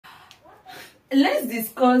let's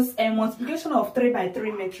discuss a multiplication of 3 by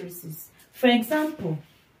 3 matrices. For example,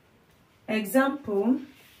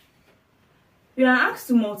 you are asked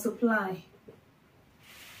to multiply.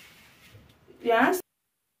 We are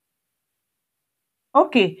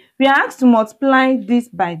asked to multiply this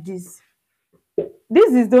by this.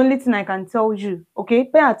 This is the only thing I can tell you. Okay,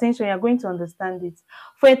 pay attention, you are going to understand it.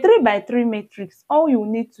 For a 3 by 3 matrix, all you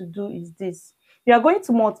need to do is this. You are going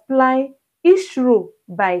to multiply each row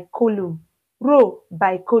by column. Row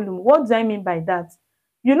by column. What do I mean by that?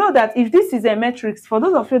 You know that if this is a matrix, for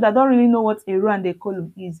those of you that don't really know what a row and a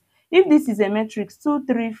column is, if this is a matrix 2,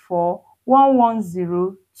 3, 4, 1, 1,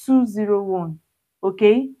 0, 2, 0, 1,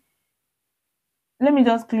 okay? Let me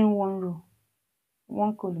just clean one row,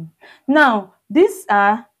 one column. Now, these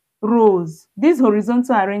are rows. These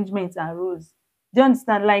horizontal arrangements are rows. Do you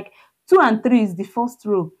understand? Like 2 and 3 is the first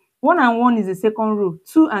row. 1 and 1 is the second row.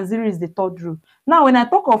 2 and 0 is the third row. Now, when I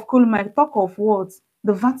talk of column, I talk of what?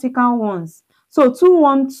 The vertical ones. So 2,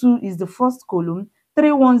 1, 2 is the first column.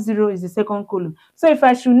 3, 1, 0 is the second column. So if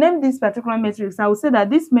I should name this particular matrix, I would say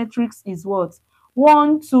that this matrix is what?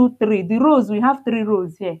 1, 2, 3. The rows, we have 3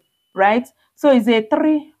 rows here, right? So it's a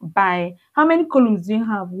 3 by, how many columns do you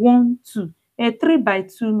have? 1, 2. A 3 by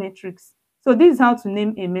 2 matrix. So this is how to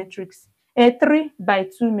name a matrix. A 3 by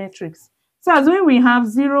 2 matrix. So as when we have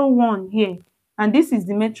 0, 1 here, and this is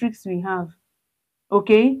the matrix we have.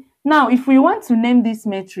 Okay? Now, if we want to name this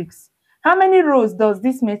matrix, how many rows does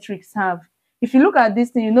this matrix have? If you look at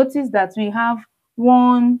this thing, you notice that we have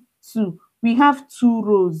 1, 2. We have 2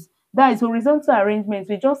 rows. That is horizontal arrangement.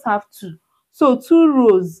 We just have 2. So 2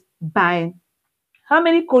 rows by how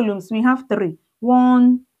many columns? We have 3.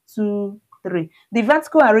 1, 2, 3. The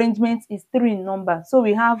vertical arrangement is 3 in number. So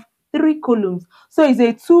we have 3 columns. So it's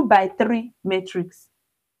a 2 by 3 matrix.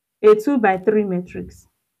 A 2 by 3 matrix.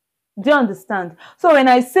 Do you understand? So when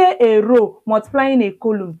I say a row multiplying a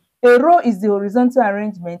column, a row is the horizontal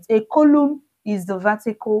arrangement. A column is the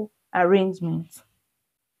vertical arrangement.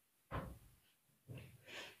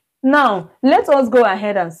 Now, let us go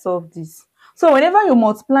ahead and solve this. So whenever you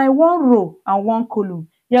multiply one row and one column,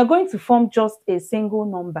 you are going to form just a single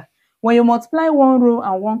number. When you multiply one row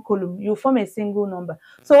and one column, you form a single number.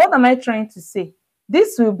 So what am I trying to say?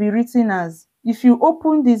 This will be written as, if you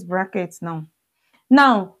open this bracket now.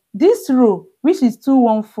 Now, this row, which is 2,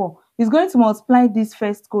 1, 4, is going to multiply this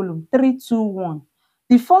first column, 3, 2, 1.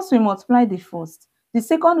 The first will multiply the first. The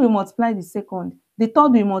second will multiply the second. The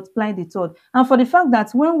third will multiply the third. And for the fact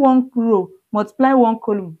that when one row multiply one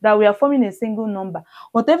column, that we are forming a single number,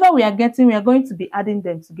 whatever we are getting, we are going to be adding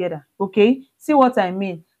them together. Okay? See what I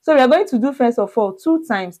mean? So we are going to do first of all 2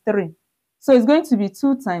 times 3. So it's going to be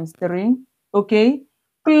 2 times 3. Okay?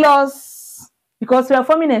 Plus, because we are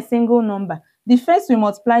forming a single number, the first will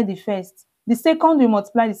multiply the first. The second will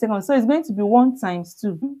multiply the second. So it's going to be 1 times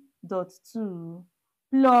 2 dot 2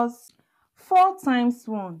 plus 4 times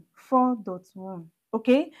 1, 4.1.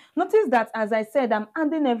 Okay? Notice that as I said, I'm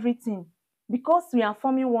adding everything because we are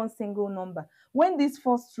forming one single number. When this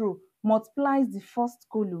first row multiplies the first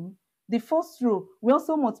column, the first row will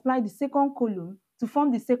also multiply the second column to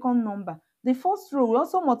form the second number. The first row will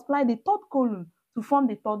also multiply the third column to form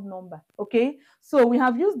the third number. Okay? So we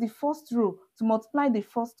have used the first row to multiply the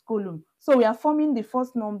first column. So we are forming the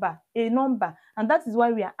first number, a number, and that is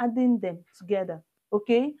why we are adding them together.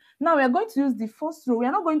 Okay, now we are going to use the first row. We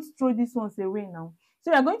are not going to throw these ones away now.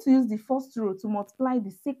 So we are going to use the first row to multiply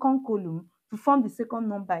the second column to form the second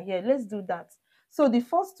number here. Let's do that. So the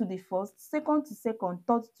first to the first, second to second,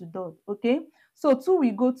 third to third. Okay, so 2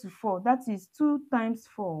 will go to 4. That is 2 times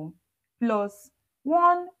 4 plus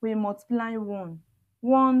 1 will multiply 1.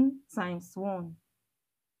 1 times 1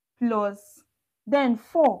 plus, then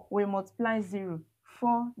 4 will multiply 0.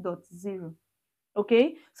 4.0.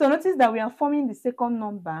 Okay, so notice that we are forming the second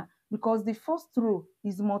number because the first row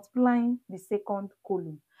is multiplying the second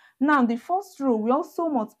column. Now, the first row, we also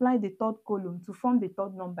multiply the third column to form the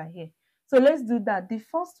third number here. So let's do that. The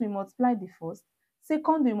first will multiply the first,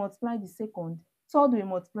 second will multiply the second, third will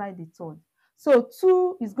multiply the third. So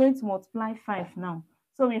 2 is going to multiply 5 now.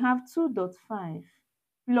 So we have 2.5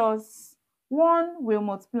 plus 1 will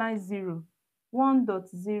multiply 0,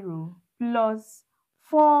 1.0 plus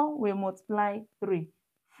 4 will multiply 3,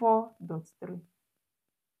 4.3.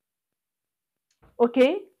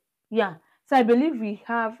 Okay? Yeah. So I believe we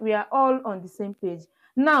are all on the same page.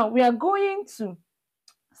 Now we are going to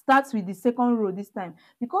start with the second row this time.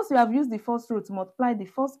 Because we have used the first row to multiply the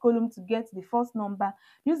first column to get the first number,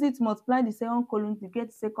 use it to multiply the second column to get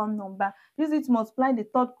the second number, use it to multiply the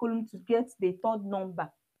third column to get the third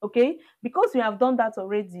number. Okay? Because we have done that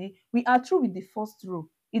already, we are through with the first row.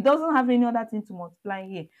 It doesn't have any other thing to multiply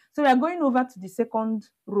here. So we are going over to the second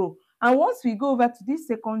row. And once we go over to this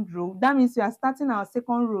second row, that means we are starting our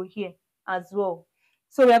second row here as well.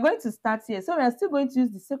 So we are going to start here. So we are still going to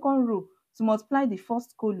use the second row to multiply the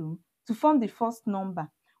first column to form the first number.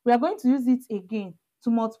 We are going to use it again to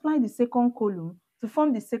multiply the second column to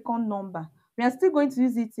form the second number. We are still going to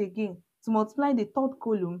use it again to multiply the third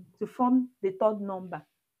column to form the third number.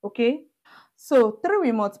 Okay? So 3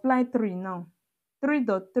 we multiply 3 now.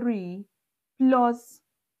 3.3 plus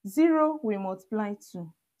 0 we multiply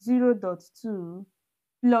 2. 0.2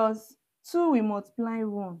 plus 2 we multiply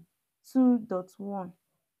 1. 2.1.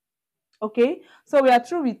 Okay, so we are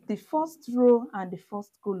through with the first row and the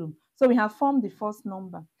first column. So we have formed the first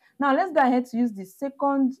number. Now let's go ahead to use the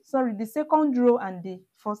second row and the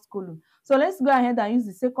first column. So let's go ahead and use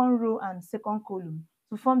the second row and second column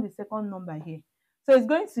to form the second number here. So it's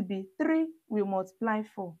going to be 3 we multiply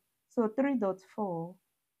 4. So 3.4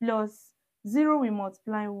 plus 0 we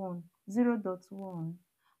multiply 1. 0.1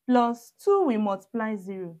 plus 2 we multiply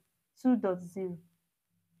 0. 2.0.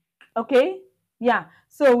 Okay, yeah,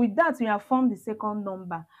 so with that we have formed the second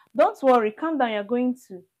number. Don't worry, calm down, you're going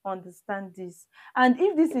to understand this. And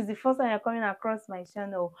if this is the first time you're coming across my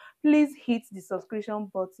channel, please hit the subscription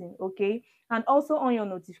button, okay, and also on your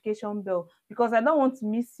notification bell, because I don't want to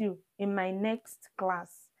miss you in my next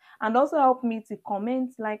class. And also help me to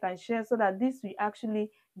comment, like, and share so that this will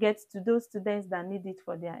actually get to those students that need it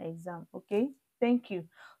for their exam. Okay, thank you.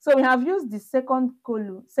 So we have used the second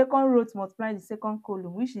row to multiply the second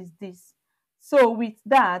column, which is this. So with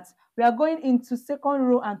that, we are going into second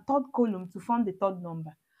row and third column to form the third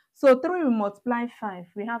number. So 3 we multiply 5,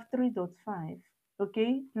 we have 3.5,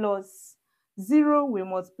 okay, plus 0 we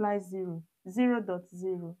multiply 0,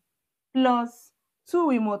 0.0, plus 2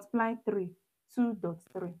 we multiply 3,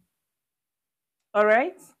 2.3. All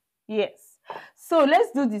right, yes. So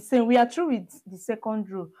let's do the same. We are through with the second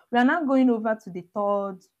row. We are now going over to the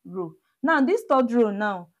third row. Now this third row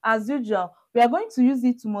now, as usual, we are going to use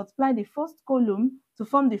it to multiply the first column to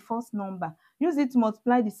form the first number. Use it to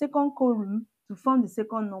multiply the second column to form the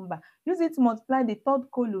second number. Use it to multiply the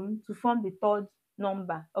third column to form the third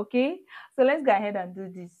number. Okay, so let's go ahead and do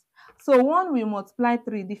this. So 1 we multiply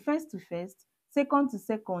 3, the first to first, second to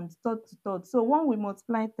second, third to third. So 1 we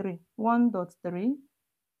multiply 3, 1.3,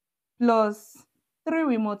 plus 3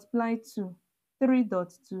 we multiply 2,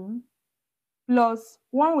 3.2, plus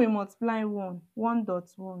 1 we multiply 1,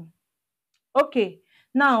 1.1. Okay,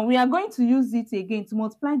 now we are going to use it again to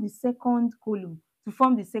multiply the second column to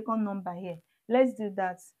form the second number here. Let's do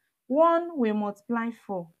that. 1 we multiply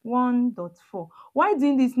 4, 1.4. Why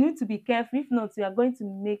doing this? You need to be careful. If not, you are going to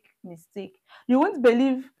make mistake. You won't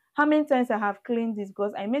believe how many times I have cleaned this,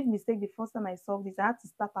 because I made mistake the first time I solved this. I had to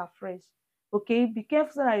start afresh. Okay, be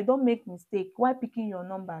careful so that you don't make mistake while picking your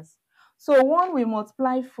numbers. So 1 we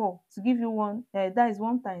multiply 4 to give you 1, that is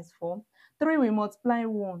 1 times 4. 3 we multiply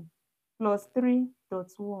 1 plus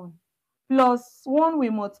 3.1 plus 1 we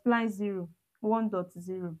multiply 0,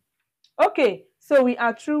 1.0. Okay, so we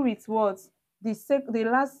are through with what? The second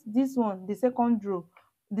row,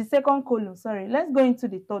 the second column, sorry. Let's go into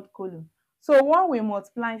the third column. So 1 we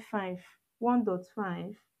multiply 5,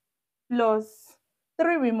 1.5, plus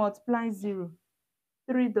 3 we multiply 0,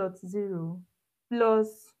 3.0,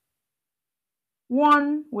 plus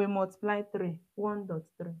 1 we multiply 3,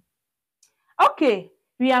 1.3. Okay,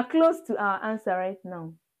 we are close to our answer right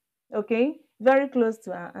now. Okay, very close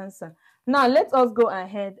to our answer. Now let us go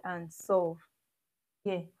ahead and solve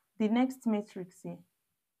here the next matrix here.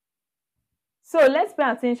 So let's pay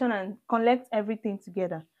attention and collect everything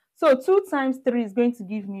together. So 2 times 3 is going to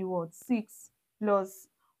give me what? 6, plus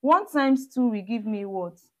 1 times 2 will give me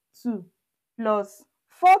what? 2, plus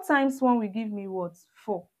 4 times 1 will give me what?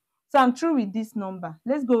 4. So I'm through with this number.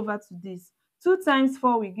 Let's go over to this. 2 times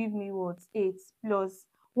 4 will give me what? 8, plus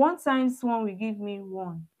 1 times 1 will give me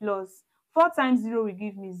 1, plus 4 times 0 will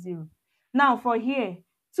give me 0. Now for here,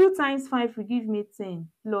 2 times 5 will give me 10,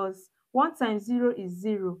 plus 1 times 0 is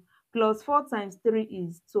 0, plus 4 times 3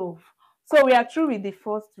 is 12. So we are through with the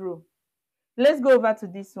first row. Let's go over to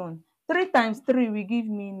this one. 3 times 3 will give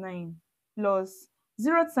me 9, plus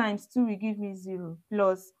 0 times 2 will give me 0,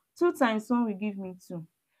 plus 2 times 1 will give me 2.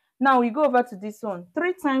 Now we go over to this one.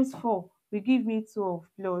 3 times 4 will give me 12,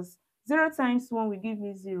 plus 0 times 1 will give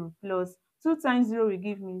me 0, plus 2 times 0 will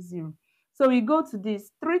give me 0. So we go to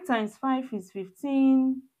this. 3 times 5 is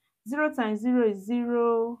 15, 0 times 0 is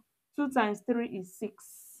 0, 2 times 3 is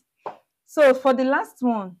 6. So for the last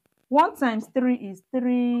one, 1 times 3 is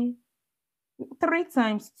 3, 3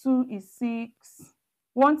 times 2 is 6,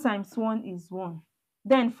 1 times 1 is 1.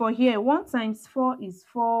 Then for here, 1 times 4 is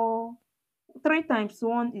 4, 3 times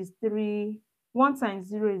 1 is 3. 1 times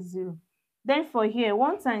 0 is 0. Then for here,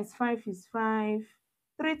 1 times 5 is 5.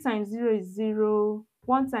 3 times 0 is 0.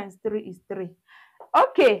 1 times 3 is 3.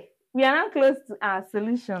 Okay, we are now close to our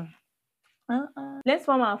solution. Let's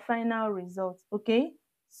form our final result. Okay,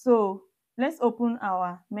 so let's open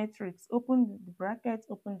our matrix. Open the bracket,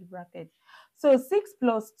 open the bracket. So 6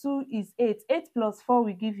 plus 2 is 8. 8 plus 4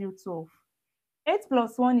 will give you 12. 8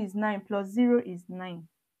 plus 1 is 9, plus 0 is 9.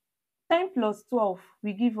 10 plus 12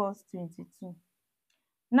 will give us 22.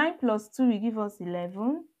 9 plus 2 will give us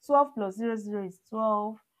 11. 12 plus 0 is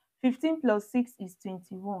 12. 15 plus 6 is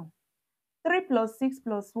 21. 3 plus 6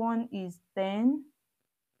 plus 1 is 10.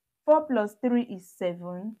 4 plus 3 is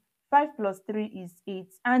 7. 5 plus 3 is 8.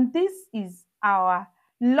 And this is our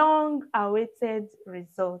long-awaited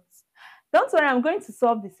result. Don't worry, I'm going to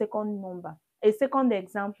solve the second number, a second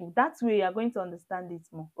example. That way you are going to understand it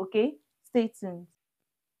more. Okay? Stay tuned.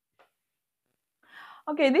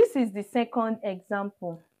 Okay, this is the second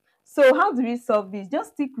example. So how do we solve this?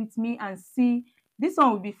 Just stick with me and see. This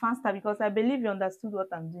one will be faster because I believe you understood what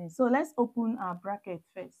I'm doing. So let's open our bracket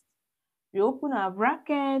first. We open our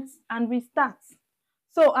brackets and we start.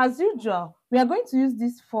 So as usual, we are going to use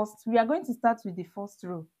this first. We are going to start with the first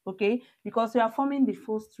row, okay? Because we are forming the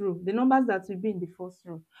first row, the numbers that will be in the first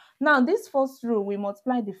row. Now, this first row, we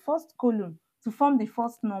multiply the first column to form the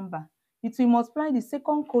first number. It will multiply the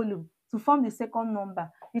second column to form the second number.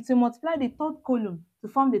 It will multiply the third column to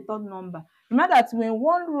form the third number. Remember that when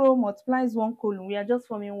one row multiplies one column, we are just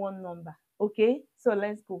forming one number, okay? So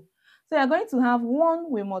let's go. So you are going to have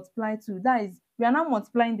 1 will multiply 2. That is, we are now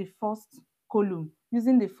multiplying the first column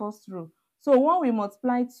using the first row. So 1 will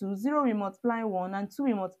multiply 2, 0 will multiply 1, and 2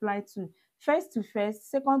 will multiply 2. First to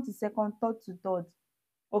first, second to second, third to third.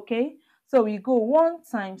 Okay? So we go 1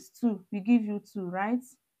 times 2 will give you 2, right?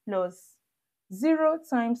 Plus 0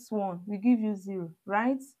 times 1 will give you 0,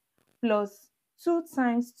 right? Plus 2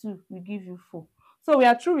 times 2 will give you 4. So we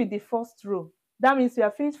are through with the first row. That means we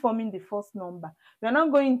are finished forming the first number. We are now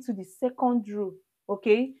going to the second row,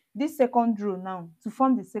 okay? This second row now to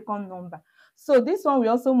form the second number. So this one we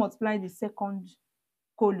also multiply the second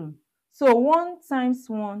column. So 1 times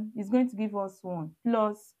 1 is going to give us 1,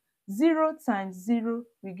 plus 0 times 0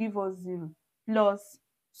 will give us 0, plus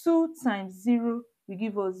 2 times 0 will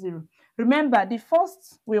give us 0. Remember, the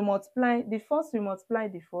first will multiply the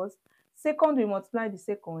first, second will multiply the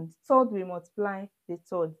second, third will multiply the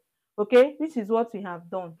third. Okay, which is what we have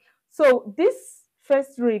done. So this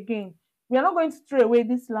first row again, we are not going to throw away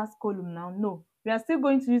this last column now. No, we are still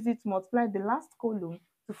going to use it to multiply the last column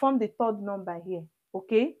to form the third number here.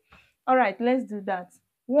 Okay, all right, let's do that.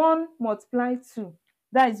 1 multiply 2,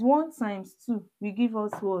 that is 1 times 2 will give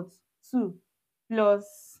us what? 2,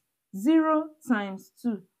 plus 0 times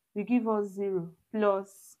 2 will give us 0,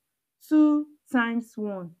 plus 2 times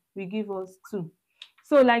 1 will give us 2.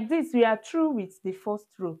 So like this, we are through with the first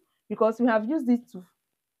row because we have used it to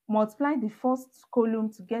multiply the first column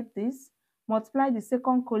to get this, multiply the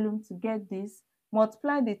second column to get this,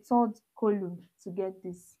 multiply the third column to get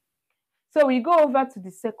this. So we go over to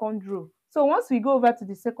the second row. So once we go over to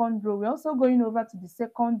the second row, we're also going over to the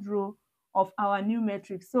second row of our new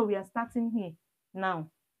matrix. So we are starting here now.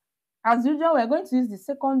 As usual, we're going to use the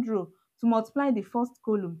second row to multiply the first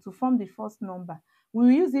column to form the first number. We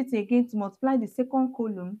will use it again to multiply the second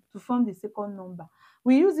column to form the second number.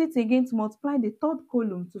 We use it again to multiply the third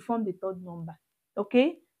column to form the third number.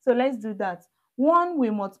 Okay, so let's do that. 1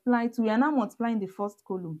 will multiply 2. We are now multiplying the first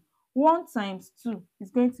column. 1 times 2 is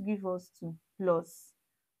going to give us 2, plus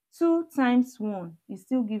 2 times 1 will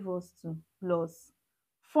still give us 2, plus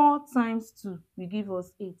 4 times 2 will give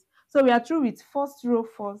us 8. So we are through with first row,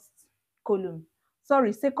 first column.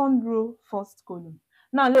 Sorry, second row, first column.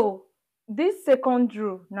 Now, look, this second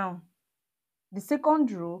row now, the second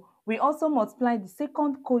row, we also multiply the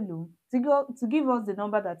second column to give us the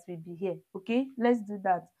number that will be here. Okay, let's do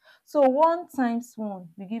that. So 1 times 1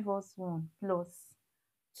 will give us 1, plus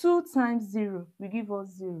 2 times 0 will give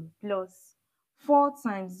us 0, plus 4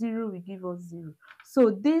 times 0 will give us 0.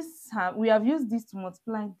 So this we have used this to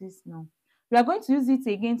multiply this now. We are going to use it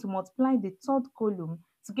again to multiply the third column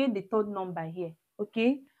to get the third number here.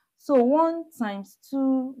 Okay, so 1 times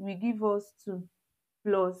 2 will give us 2,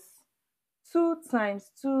 plus 2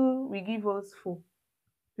 times 2 will give us 4,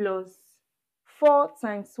 plus 4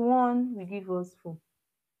 times 1 will give us 4.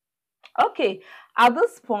 Okay, at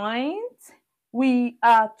this point, we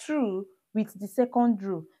are through with the second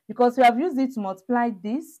row because we have used it to multiply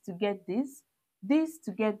this to get this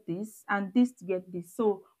to get this, and this to get this.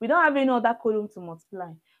 So we don't have any other column to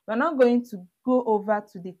multiply. We're now going to go over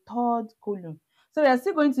to the third column. So we are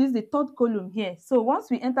still going to use the third column here. So once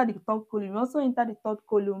we enter the third column, we also enter the third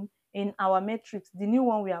column in our matrix, the new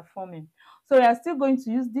one we are forming. So we are still going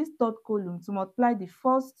to use this third column to multiply the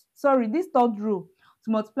first, sorry, this third row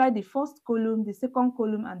to multiply the first column, the second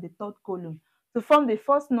column, and the third column to form the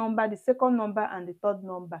first number, the second number, and the third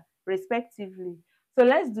number, respectively. So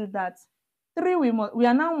let's do that. 3, we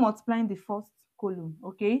are now multiplying the first column,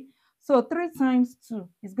 okay? So 3 times 2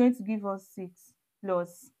 is going to give us 6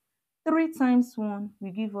 plus 3 times 1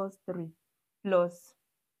 will give us 3 plus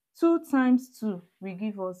 2 times 2 will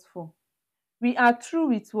give us 4. We are through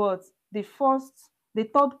with what? The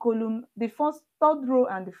third column, the first third row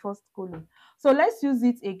and the first column. So let's use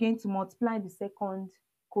it again to multiply the second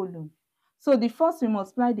column. So the first we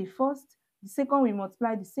multiply the first, the second we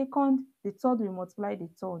multiply the second, the third we multiply the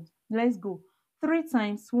third. Let's go. 3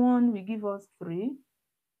 times 1 will give us 3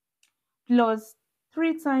 plus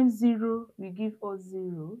 3 times 0 will give us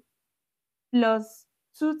 0 plus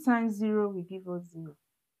 2 times 0 will give us 0.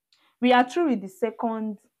 We are through with the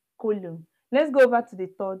second column. Let's go over to the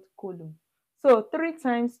third column. So 3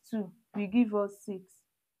 times 2 will give us 6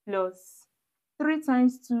 plus 3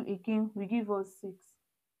 times 2 again will give us 6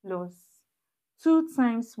 plus 2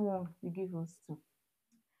 times 1 will give us 2.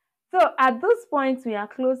 So at this point, we are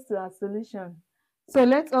close to our solution. So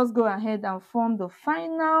let us go ahead and form the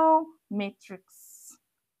final matrix.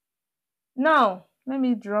 Now, let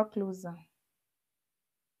me draw closer.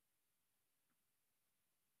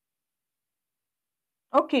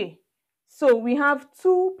 Okay, so we have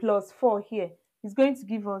 2 plus 4 here. It's going to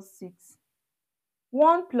give us 6.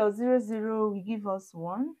 1 plus 0, 0 will give us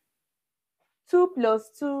 1. 2 plus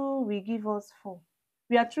 2 will give us 4.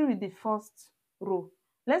 We are through with the first row.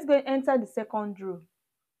 Let's go enter the second row.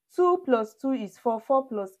 2 plus 2 is 4. 4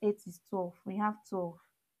 plus 8 is 12. We have 12.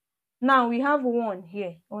 Now we have 1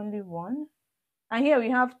 here, only 1. And here we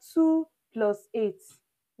have 2 plus 8.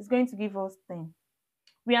 It's going to give us 10.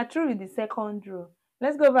 We are through with the second row.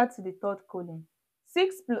 Let's go over to the third column.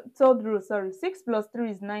 6 plus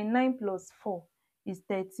 3 is 9. 9 plus 4 is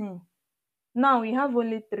 13. Now we have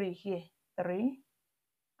only 3 here. 3.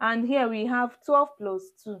 And here we have 12 plus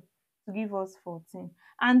 2 to give us 14.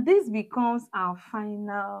 And this becomes our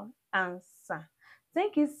final answer.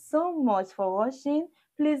 Thank you so much for watching.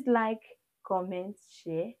 Please like, comment,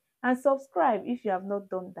 share, and subscribe if you have not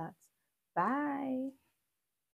done that. Bye.